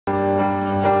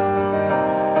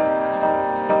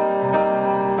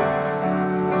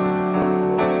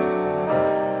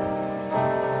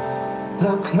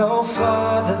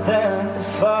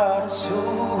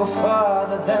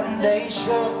and they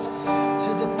should, to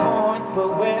the point where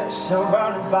we're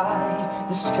surrounded by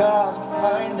the scars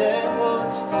behind their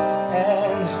hoods.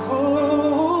 And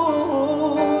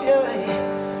who,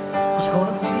 yeah, who's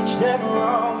gonna teach them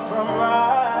wrong from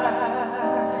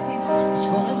right? Who's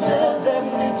gonna tell them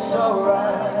it's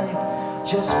alright?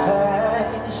 Just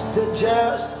pass the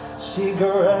just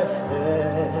cigarette.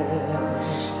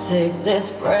 Take this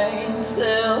brain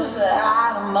cells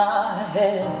out of my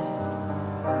head.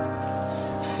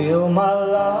 Fill my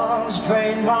lungs,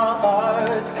 drain my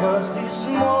heart, 'cause these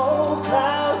smoke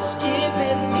clouds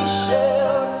giving me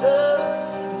shelter.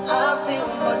 I feel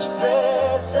much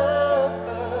better.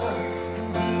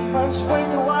 And demons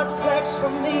wave the white flags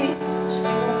from me.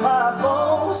 Still my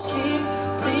bones keep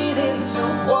bleeding to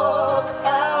walk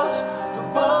out from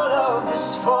all of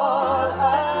this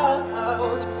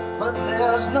fallout. But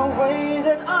there's no way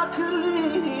that I could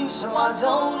leave, so I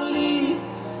don't leave.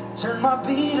 Turn my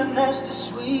bitterness to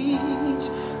sweet.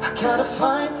 I gotta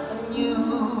find a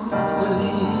new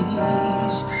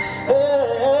release.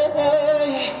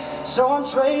 Hey, so I'm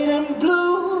trading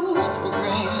blues for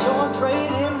green. So I'm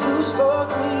trading blues for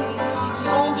green.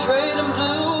 So I'm trading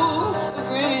blues for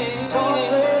green. So I'm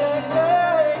trading.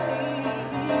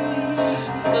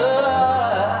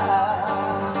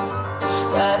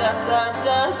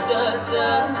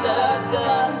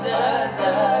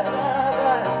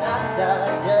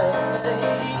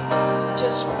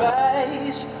 Just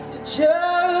rise to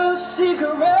just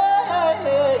cigarette.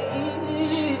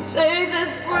 Take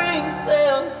this brain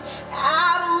cells